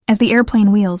As the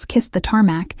airplane wheels kissed the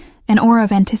tarmac, an aura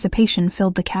of anticipation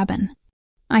filled the cabin.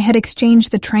 I had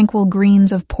exchanged the tranquil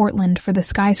greens of Portland for the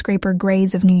skyscraper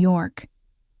grays of New York,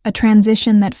 a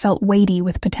transition that felt weighty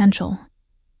with potential.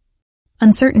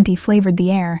 Uncertainty flavored the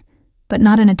air, but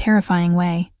not in a terrifying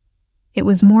way. It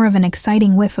was more of an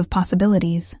exciting whiff of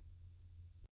possibilities.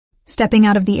 Stepping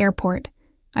out of the airport,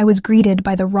 I was greeted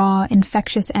by the raw,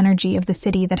 infectious energy of the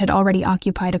city that had already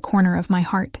occupied a corner of my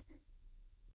heart.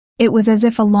 It was as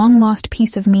if a long-lost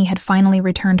piece of me had finally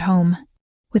returned home.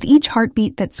 With each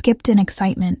heartbeat that skipped in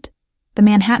excitement, the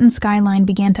Manhattan skyline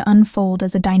began to unfold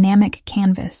as a dynamic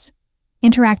canvas,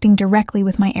 interacting directly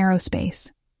with my aerospace,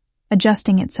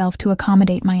 adjusting itself to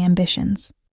accommodate my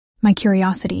ambitions, my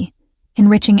curiosity,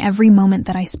 enriching every moment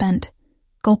that I spent,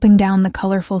 gulping down the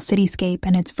colorful cityscape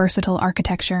and its versatile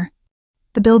architecture.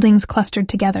 The buildings clustered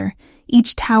together,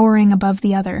 each towering above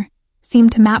the other,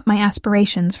 seemed to map my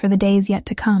aspirations for the days yet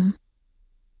to come.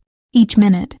 Each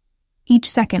minute, each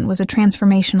second was a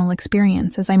transformational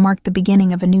experience as I marked the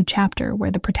beginning of a new chapter where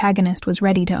the protagonist was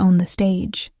ready to own the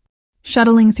stage.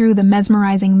 Shuttling through the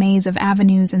mesmerizing maze of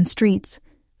avenues and streets,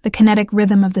 the kinetic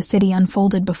rhythm of the city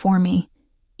unfolded before me,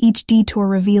 each detour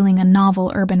revealing a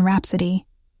novel urban rhapsody.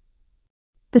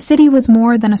 The city was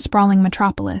more than a sprawling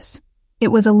metropolis. It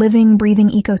was a living,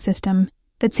 breathing ecosystem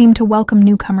that seemed to welcome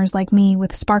newcomers like me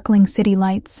with sparkling city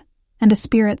lights and a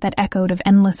spirit that echoed of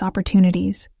endless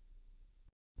opportunities.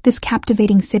 This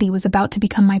captivating city was about to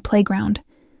become my playground,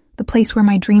 the place where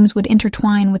my dreams would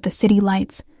intertwine with the city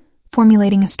lights,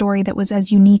 formulating a story that was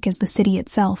as unique as the city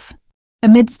itself.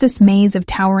 Amidst this maze of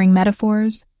towering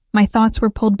metaphors, my thoughts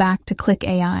were pulled back to Click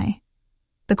AI,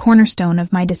 the cornerstone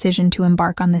of my decision to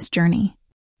embark on this journey.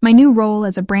 My new role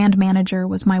as a brand manager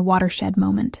was my watershed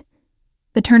moment,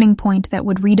 the turning point that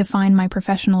would redefine my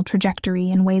professional trajectory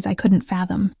in ways I couldn't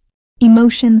fathom.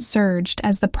 Emotions surged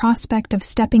as the prospect of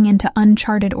stepping into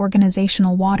uncharted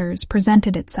organizational waters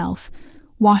presented itself,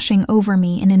 washing over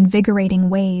me in invigorating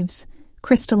waves,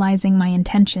 crystallizing my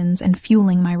intentions and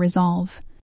fueling my resolve.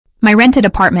 My rented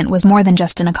apartment was more than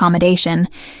just an accommodation.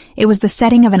 It was the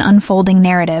setting of an unfolding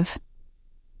narrative.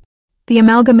 The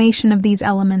amalgamation of these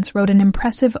elements wrote an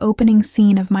impressive opening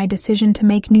scene of my decision to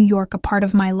make New York a part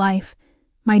of my life,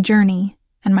 my journey,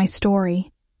 and my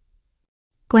story.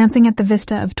 Glancing at the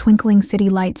vista of twinkling city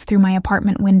lights through my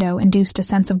apartment window induced a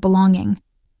sense of belonging,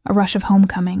 a rush of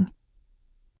homecoming.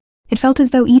 It felt as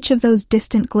though each of those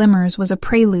distant glimmers was a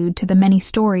prelude to the many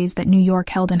stories that New York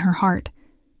held in her heart,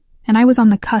 and I was on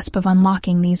the cusp of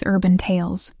unlocking these urban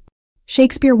tales.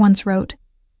 Shakespeare once wrote,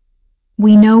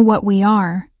 "We know what we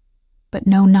are, but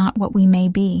know not what we may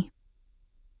be."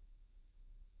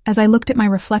 As I looked at my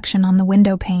reflection on the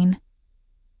window pane,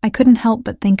 I couldn't help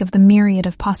but think of the myriad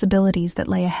of possibilities that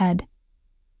lay ahead,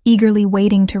 eagerly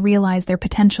waiting to realize their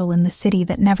potential in the city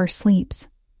that never sleeps.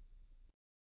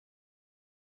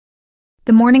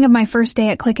 The morning of my first day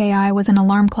at Click AI was an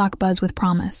alarm clock buzz with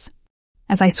promise.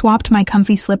 As I swapped my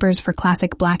comfy slippers for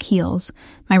classic black heels,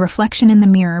 my reflection in the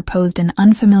mirror posed an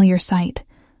unfamiliar sight,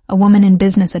 a woman in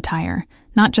business attire,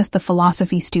 not just the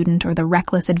philosophy student or the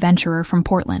reckless adventurer from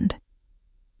Portland.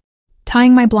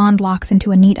 Tying my blonde locks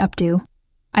into a neat updo,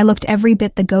 I looked every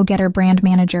bit the go-getter brand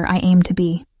manager I aimed to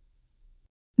be.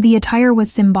 The attire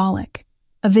was symbolic,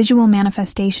 a visual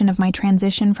manifestation of my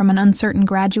transition from an uncertain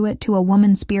graduate to a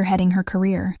woman spearheading her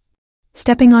career.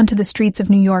 Stepping onto the streets of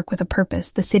New York with a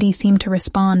purpose, the city seemed to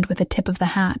respond with a tip of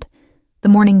the hat, the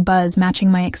morning buzz matching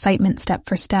my excitement step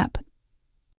for step.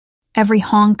 Every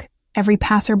honk, every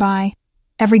passerby,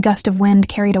 every gust of wind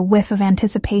carried a whiff of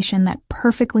anticipation that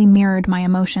perfectly mirrored my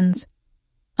emotions,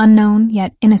 unknown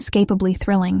yet inescapably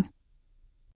thrilling.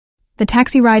 The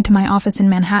taxi ride to my office in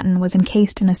Manhattan was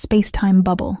encased in a space-time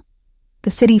bubble. The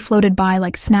city floated by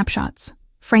like snapshots,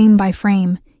 frame by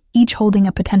frame, each holding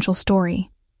a potential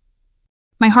story.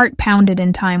 My heart pounded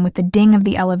in time with the ding of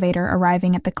the elevator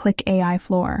arriving at the Click AI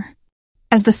floor.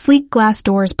 As the sleek glass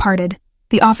doors parted,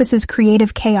 the office's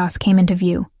creative chaos came into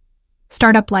view,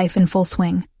 startup life in full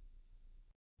swing.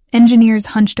 Engineers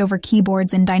hunched over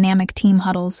keyboards in dynamic team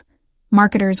huddles,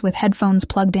 marketers with headphones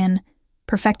plugged in,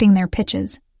 perfecting their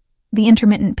pitches, the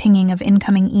intermittent pinging of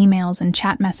incoming emails and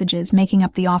chat messages making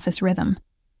up the office rhythm.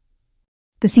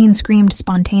 The scene screamed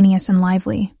spontaneous and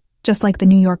lively, just like the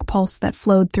New York pulse that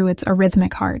flowed through its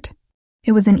arrhythmic heart.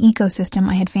 It was an ecosystem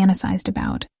I had fantasized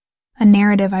about, a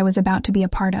narrative I was about to be a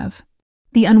part of.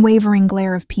 The unwavering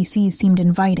glare of PCs seemed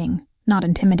inviting, not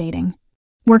intimidating.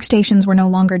 Workstations were no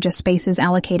longer just spaces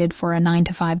allocated for a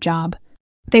 9-to-5 job.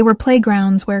 They were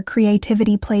playgrounds where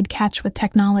creativity played catch with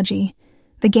technology,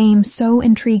 the game so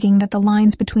intriguing that the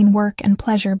lines between work and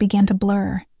pleasure began to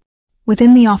blur.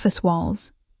 Within the office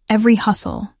walls, every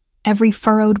hustle, every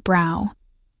furrowed brow,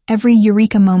 every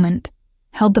eureka moment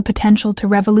held the potential to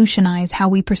revolutionize how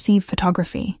we perceive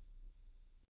photography.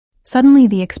 Suddenly,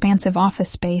 the expansive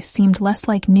office space seemed less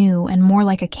like new and more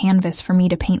like a canvas for me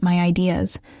to paint my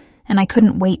ideas, and I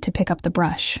couldn't wait to pick up the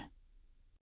brush.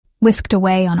 Whisked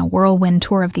away on a whirlwind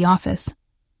tour of the office,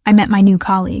 I met my new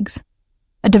colleagues,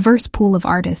 a diverse pool of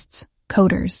artists,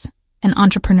 coders, and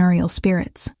entrepreneurial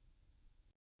spirits.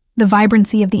 The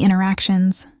vibrancy of the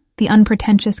interactions, the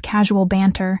unpretentious casual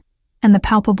banter, and the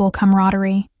palpable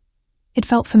camaraderie, it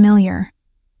felt familiar,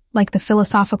 like the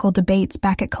philosophical debates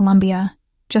back at Columbia,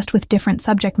 just with different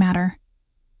subject matter.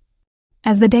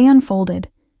 As the day unfolded,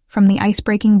 from the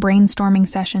ice-breaking brainstorming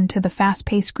session to the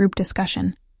fast-paced group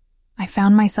discussion, I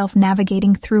found myself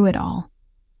navigating through it all,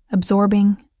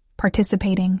 absorbing,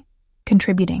 participating,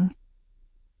 contributing.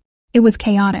 It was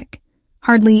chaotic,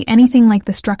 hardly anything like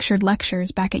the structured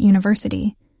lectures back at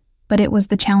university, but it was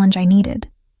the challenge I needed,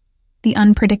 the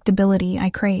unpredictability I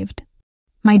craved.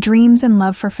 My dreams and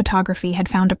love for photography had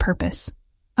found a purpose,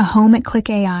 a home at Click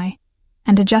AI,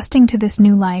 and adjusting to this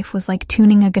new life was like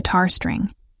tuning a guitar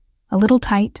string, a little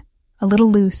tight, a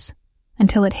little loose,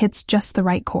 until it hits just the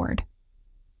right chord.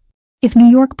 If New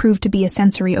York proved to be a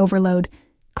sensory overload,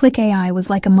 Click AI was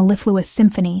like a mellifluous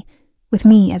symphony, with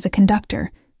me as a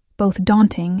conductor, both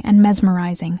daunting and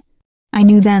mesmerizing. I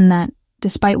knew then that,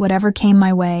 despite whatever came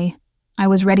my way, I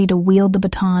was ready to wield the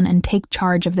baton and take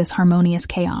charge of this harmonious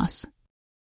chaos.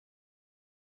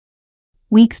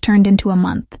 Weeks turned into a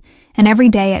month, and every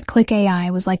day at Click AI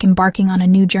was like embarking on a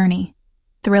new journey,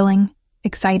 thrilling,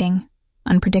 exciting,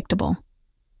 unpredictable.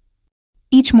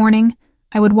 Each morning,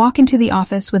 I would walk into the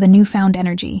office with a newfound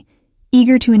energy,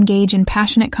 eager to engage in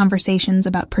passionate conversations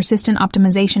about persistent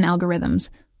optimization algorithms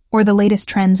or the latest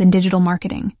trends in digital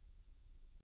marketing.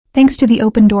 Thanks to the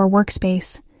open-door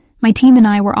workspace, my team and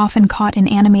I were often caught in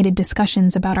animated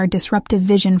discussions about our disruptive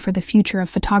vision for the future of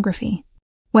photography.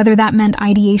 Whether that meant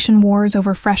ideation wars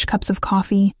over fresh cups of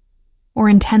coffee, or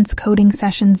intense coding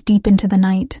sessions deep into the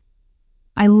night,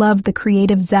 I loved the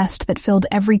creative zest that filled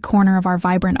every corner of our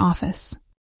vibrant office.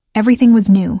 Everything was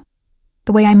new.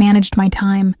 The way I managed my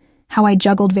time, how I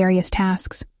juggled various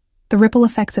tasks, the ripple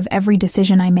effects of every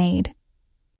decision I made.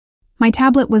 My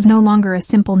tablet was no longer a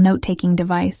simple note-taking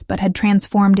device, but had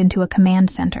transformed into a command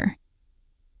center.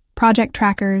 Project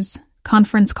trackers,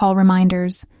 conference call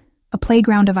reminders, a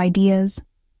playground of ideas,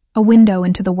 a window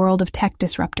into the world of tech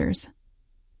disruptors.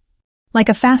 Like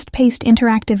a fast-paced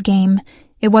interactive game,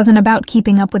 it wasn't about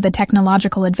keeping up with the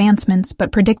technological advancements,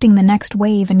 but predicting the next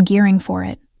wave and gearing for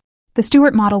it. The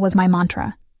Stewart model was my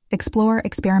mantra: explore,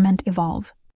 experiment,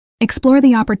 evolve. Explore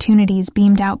the opportunities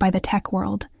beamed out by the tech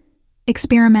world,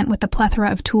 experiment with the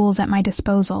plethora of tools at my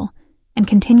disposal, and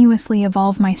continuously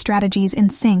evolve my strategies in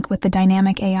sync with the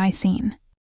dynamic AI scene.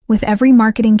 With every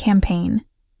marketing campaign,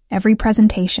 every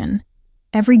presentation,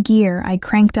 every gear I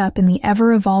cranked up in the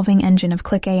ever-evolving engine of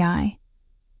Click AI,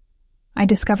 I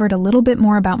discovered a little bit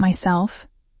more about myself,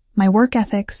 my work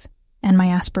ethics, and my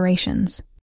aspirations.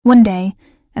 One day,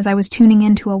 as I was tuning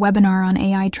into a webinar on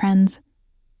AI trends,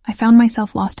 I found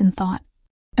myself lost in thought.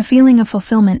 A feeling of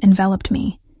fulfillment enveloped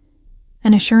me,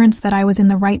 an assurance that I was in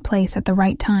the right place at the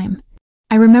right time.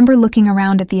 I remember looking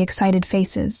around at the excited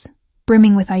faces,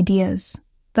 brimming with ideas,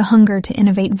 the hunger to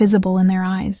innovate visible in their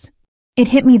eyes. It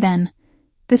hit me then.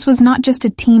 This was not just a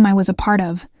team I was a part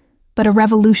of, but a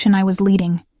revolution I was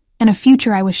leading, and a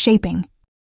future I was shaping.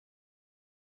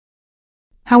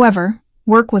 However,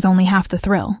 work was only half the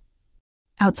thrill.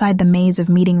 Outside the maze of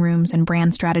meeting rooms and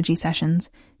brand strategy sessions,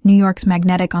 New York's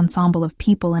magnetic ensemble of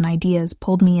people and ideas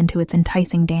pulled me into its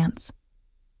enticing dance.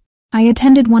 I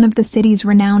attended one of the city's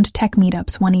renowned tech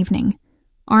meetups one evening,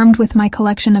 armed with my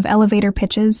collection of elevator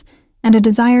pitches and a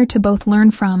desire to both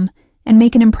learn from and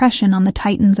make an impression on the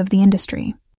titans of the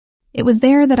industry. It was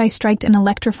there that I struck an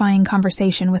electrifying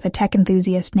conversation with a tech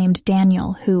enthusiast named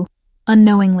Daniel who,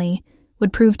 unknowingly,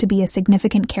 would prove to be a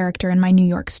significant character in my New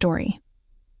York story.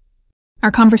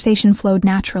 Our conversation flowed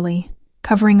naturally,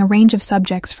 covering a range of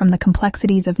subjects from the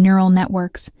complexities of neural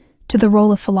networks to the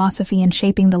role of philosophy in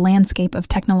shaping the landscape of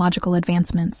technological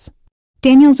advancements.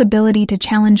 Daniel's ability to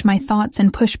challenge my thoughts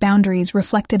and push boundaries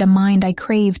reflected a mind I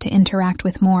craved to interact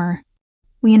with more.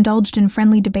 We indulged in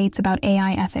friendly debates about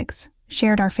AI ethics,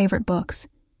 shared our favorite books.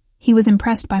 He was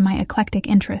impressed by my eclectic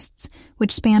interests,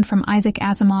 which spanned from Isaac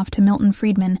Asimov to Milton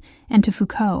Friedman and to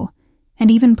Foucault, and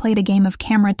even played a game of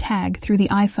camera tag through the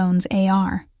iPhone's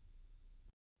AR.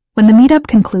 When the meetup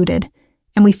concluded,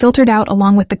 and we filtered out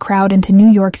along with the crowd into New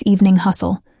York's evening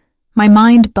hustle, my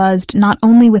mind buzzed not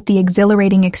only with the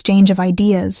exhilarating exchange of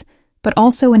ideas, but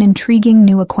also an intriguing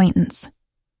new acquaintance.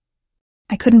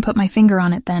 I couldn't put my finger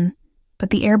on it then, but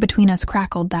the air between us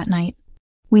crackled that night.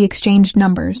 We exchanged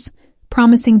numbers,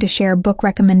 promising to share book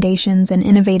recommendations and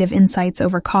innovative insights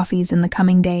over coffees in the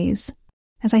coming days.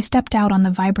 As I stepped out on the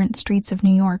vibrant streets of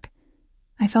New York,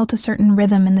 I felt a certain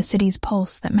rhythm in the city's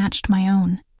pulse that matched my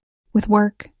own. With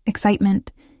work,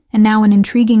 excitement, and now an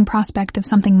intriguing prospect of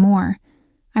something more,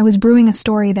 I was brewing a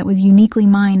story that was uniquely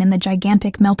mine in the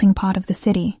gigantic melting pot of the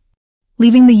city.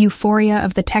 Leaving the euphoria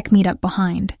of the tech meetup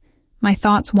behind, my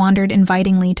thoughts wandered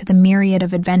invitingly to the myriad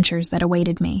of adventures that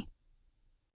awaited me.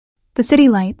 The city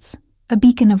lights, a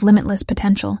beacon of limitless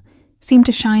potential, seemed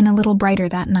to shine a little brighter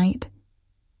that night.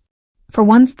 For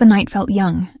once, the night felt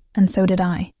young, and so did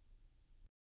I.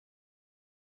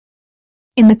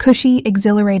 In the cushy,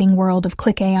 exhilarating world of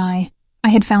Click AI, I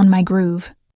had found my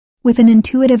groove. With an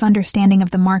intuitive understanding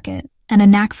of the market and a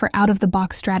knack for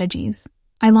out-of-the-box strategies,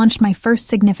 I launched my first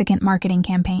significant marketing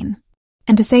campaign.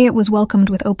 And to say it was welcomed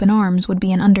with open arms would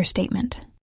be an understatement.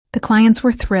 The clients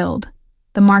were thrilled,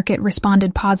 the market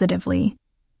responded positively,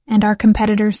 and our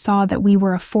competitors saw that we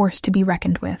were a force to be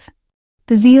reckoned with.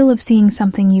 The zeal of seeing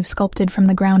something you've sculpted from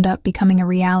the ground up becoming a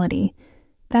reality,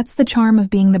 that's the charm of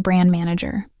being the brand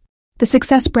manager. The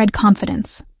success bred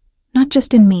confidence, not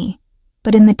just in me,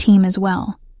 but in the team as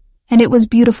well. And it was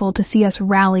beautiful to see us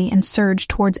rally and surge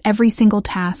towards every single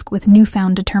task with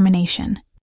newfound determination.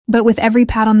 But with every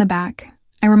pat on the back,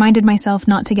 I reminded myself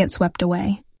not to get swept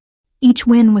away. Each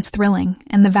win was thrilling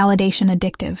and the validation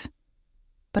addictive.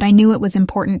 But I knew it was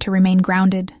important to remain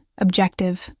grounded,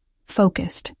 objective,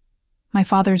 focused, my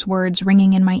father's words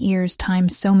ringing in my ears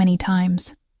times so many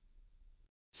times.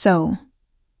 So,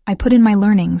 I put in my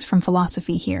learnings from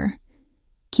philosophy here,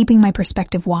 keeping my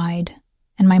perspective wide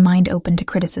and my mind open to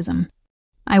criticism.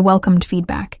 I welcomed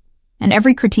feedback, and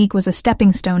every critique was a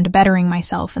stepping stone to bettering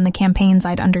myself and the campaigns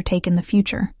I'd undertake in the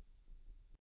future.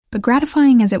 But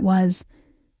gratifying as it was,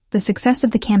 the success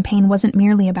of the campaign wasn't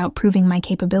merely about proving my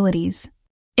capabilities.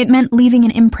 It meant leaving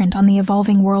an imprint on the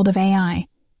evolving world of AI,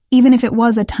 even if it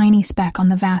was a tiny speck on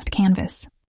the vast canvas.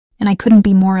 And I couldn't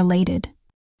be more elated.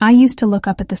 I used to look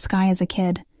up at the sky as a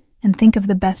kid and think of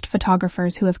the best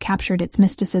photographers who have captured its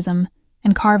mysticism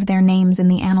and carved their names in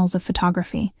the annals of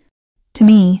photography. To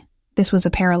me, this was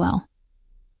a parallel.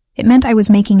 It meant I was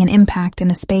making an impact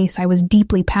in a space I was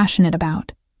deeply passionate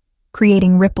about,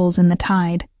 creating ripples in the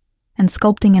tide, and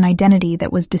sculpting an identity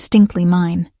that was distinctly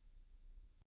mine.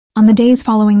 On the days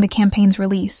following the campaign's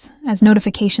release, as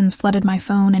notifications flooded my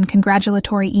phone and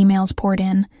congratulatory emails poured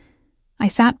in, I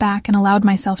sat back and allowed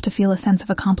myself to feel a sense of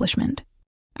accomplishment.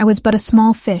 I was but a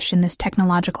small fish in this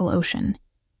technological ocean,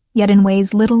 yet in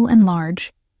ways little and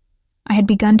large, I had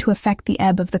begun to affect the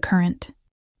ebb of the current.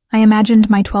 I imagined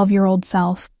my 12-year-old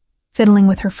self, fiddling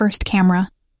with her first camera,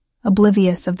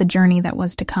 oblivious of the journey that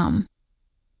was to come.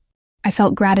 I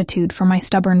felt gratitude for my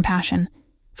stubborn passion,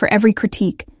 for every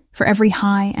critique, for every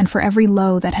high and for every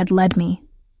low that had led me,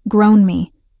 grown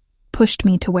me, pushed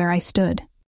me to where I stood.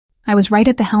 I was right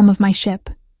at the helm of my ship,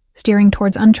 steering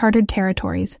towards uncharted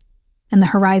territories, and the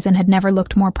horizon had never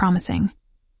looked more promising.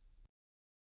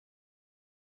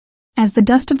 As the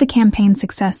dust of the campaign's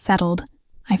success settled,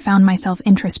 I found myself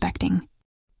introspecting,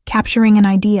 capturing an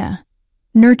idea,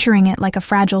 nurturing it like a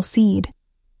fragile seed,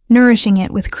 nourishing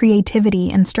it with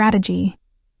creativity and strategy,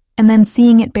 and then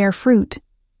seeing it bear fruit.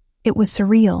 It was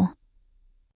surreal.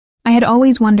 I had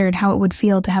always wondered how it would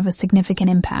feel to have a significant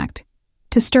impact,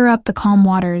 to stir up the calm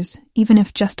waters, even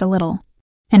if just a little,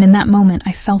 and in that moment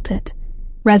I felt it,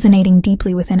 resonating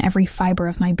deeply within every fiber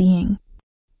of my being.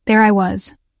 There I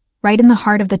was, right in the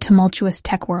heart of the tumultuous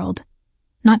tech world,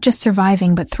 not just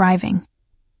surviving but thriving.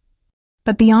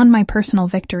 But beyond my personal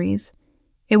victories,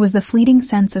 it was the fleeting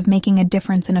sense of making a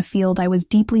difference in a field I was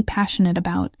deeply passionate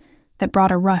about that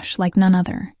brought a rush like none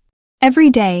other. Every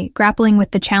day, grappling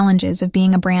with the challenges of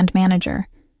being a brand manager,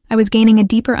 I was gaining a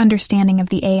deeper understanding of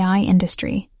the AI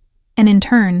industry, and in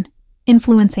turn,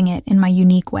 influencing it in my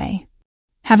unique way.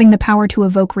 Having the power to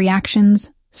evoke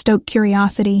reactions, stoke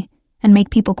curiosity, and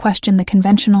make people question the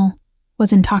conventional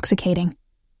was intoxicating.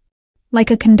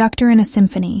 Like a conductor in a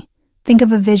symphony, think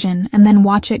of a vision and then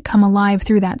watch it come alive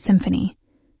through that symphony.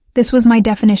 This was my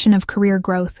definition of career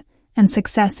growth and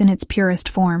success in its purest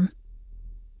form.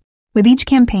 With each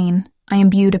campaign, I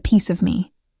imbued a piece of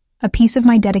me, a piece of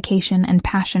my dedication and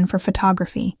passion for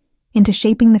photography, into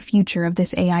shaping the future of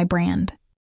this AI brand.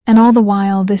 And all the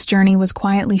while, this journey was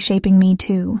quietly shaping me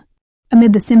too.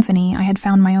 Amid the symphony, I had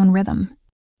found my own rhythm,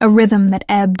 a rhythm that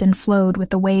ebbed and flowed with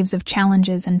the waves of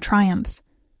challenges and triumphs,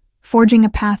 forging a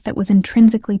path that was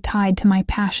intrinsically tied to my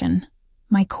passion,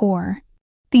 my core.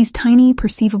 These tiny,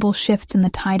 perceivable shifts in the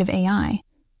tide of AI,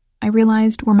 I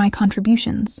realized were my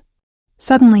contributions.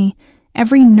 Suddenly,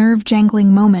 every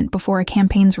nerve-jangling moment before a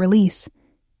campaign's release,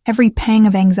 every pang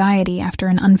of anxiety after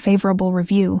an unfavorable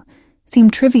review,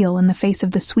 seemed trivial in the face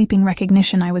of the sweeping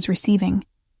recognition I was receiving.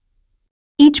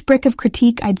 Each brick of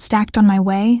critique I'd stacked on my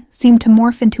way seemed to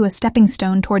morph into a stepping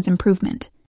stone towards improvement,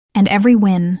 and every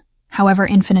win, however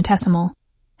infinitesimal,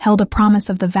 held a promise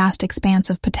of the vast expanse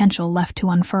of potential left to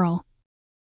unfurl.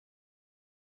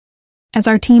 As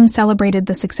our team celebrated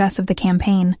the success of the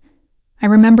campaign, I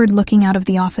remembered looking out of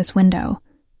the office window,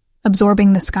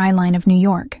 absorbing the skyline of New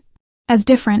York. As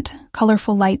different,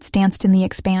 colorful lights danced in the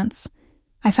expanse,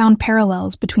 I found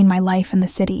parallels between my life and the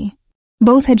city.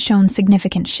 Both had shown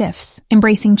significant shifts,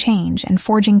 embracing change and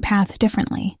forging paths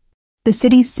differently. The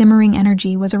city's simmering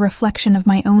energy was a reflection of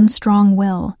my own strong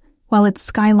will, while its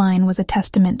skyline was a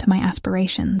testament to my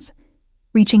aspirations,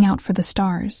 reaching out for the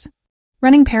stars.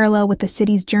 Running parallel with the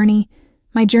city's journey,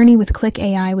 my journey with Click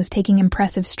AI was taking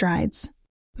impressive strides.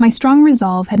 My strong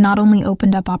resolve had not only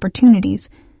opened up opportunities,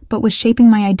 but was shaping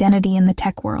my identity in the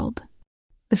tech world.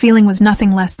 The feeling was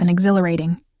nothing less than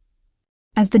exhilarating.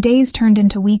 As the days turned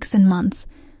into weeks and months,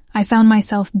 I found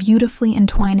myself beautifully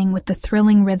entwining with the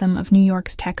thrilling rhythm of New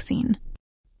York's tech scene.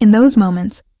 In those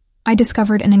moments, I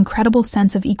discovered an incredible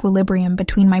sense of equilibrium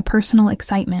between my personal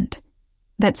excitement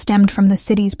that stemmed from the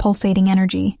city's pulsating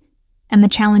energy and the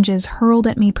challenges hurled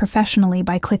at me professionally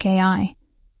by Click AI.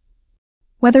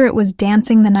 Whether it was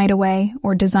dancing the night away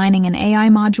or designing an AI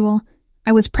module,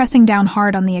 I was pressing down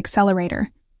hard on the accelerator,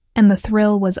 and the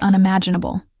thrill was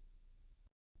unimaginable.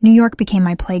 New York became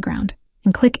my playground,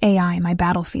 and Click AI my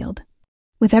battlefield.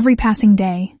 With every passing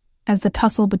day, as the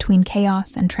tussle between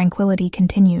chaos and tranquility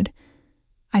continued,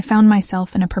 I found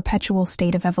myself in a perpetual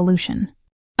state of evolution.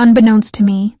 Unbeknownst to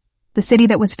me, the city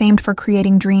that was famed for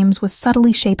creating dreams was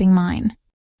subtly shaping mine.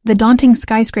 The daunting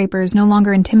skyscrapers no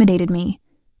longer intimidated me,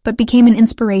 but became an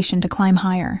inspiration to climb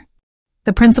higher.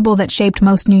 The principle that shaped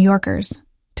most New Yorkers,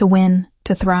 to win,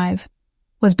 to thrive,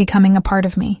 was becoming a part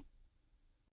of me.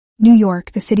 New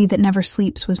York, the city that never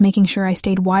sleeps, was making sure I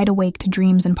stayed wide awake to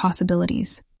dreams and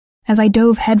possibilities. As I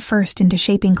dove headfirst into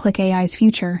shaping Click AI's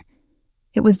future,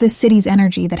 it was this city's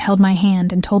energy that held my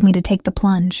hand and told me to take the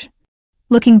plunge.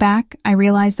 Looking back, I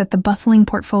realized that the bustling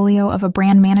portfolio of a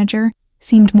brand manager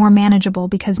seemed more manageable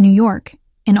because New York,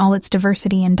 in all its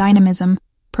diversity and dynamism,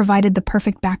 provided the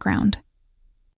perfect background.